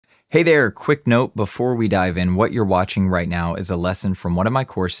Hey there, quick note before we dive in. What you're watching right now is a lesson from one of my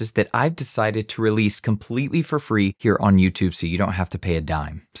courses that I've decided to release completely for free here on YouTube so you don't have to pay a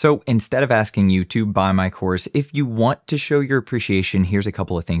dime. So instead of asking you to buy my course, if you want to show your appreciation, here's a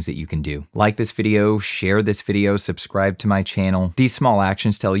couple of things that you can do. Like this video, share this video, subscribe to my channel. These small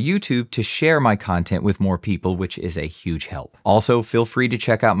actions tell YouTube to share my content with more people, which is a huge help. Also, feel free to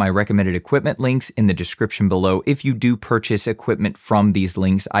check out my recommended equipment links in the description below. If you do purchase equipment from these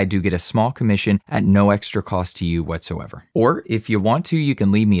links, I do get a small commission at no extra cost to you whatsoever. Or if you want to, you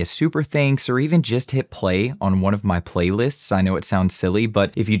can leave me a super thanks or even just hit play on one of my playlists. I know it sounds silly,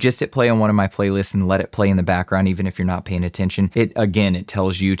 but if you just hit play on one of my playlists and let it play in the background, even if you're not paying attention, it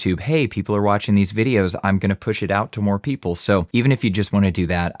tells YouTube, hey, people are watching these videos. I'm going to push it out to more people. So even if you just want to do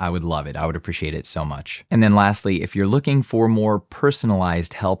that, I would love it. I would appreciate it so much. And then lastly, if you're looking for more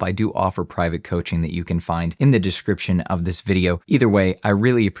personalized help, I do offer private coaching that you can find in the description of this video. Either way, I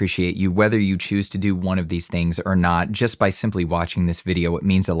really appreciate you, whether you choose to do one of these things or not. Just by simply watching this video, it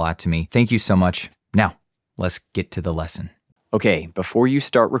means a lot to me. Thank you so much. Now, let's get to the lesson. Okay, before you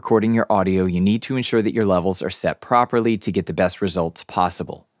start recording your audio, you need to ensure that your levels are set properly to get the best results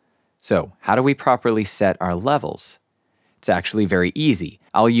possible. So, how do we properly set our levels? It's actually very easy.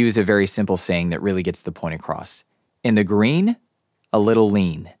 I'll use a very simple saying that really gets the point across. In the green, a little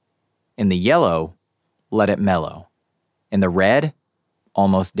lean. In the yellow, let it mellow. In the red,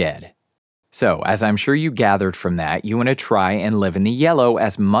 almost dead. So, as I'm sure you gathered from that, you want to try and live in the yellow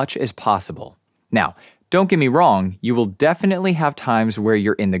as much as possible. Now, don't get me wrong, you will definitely have times where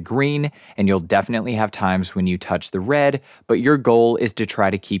you're in the green, and you'll definitely have times when you touch the red, but your goal is to try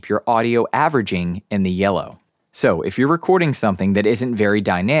to keep your audio averaging in the yellow. So, if you're recording something that isn't very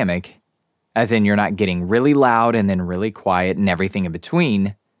dynamic, as in you're not getting really loud and then really quiet and everything in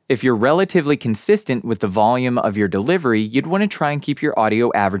between, if you're relatively consistent with the volume of your delivery, you'd want to try and keep your audio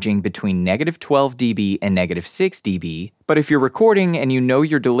averaging between -12 dB and -6 dB. But if you're recording and you know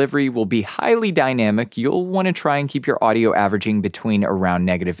your delivery will be highly dynamic, you'll want to try and keep your audio averaging between around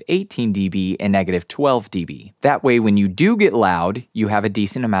 -18 dB and -12 dB. That way, when you do get loud, you have a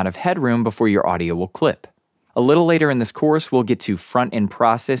decent amount of headroom before your audio will clip. A little later in this course, we'll get to front-end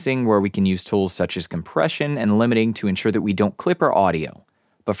processing, where we can use tools such as compression and limiting to ensure that we don't clip our audio.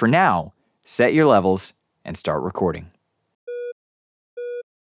 But for now, set your levels and start recording.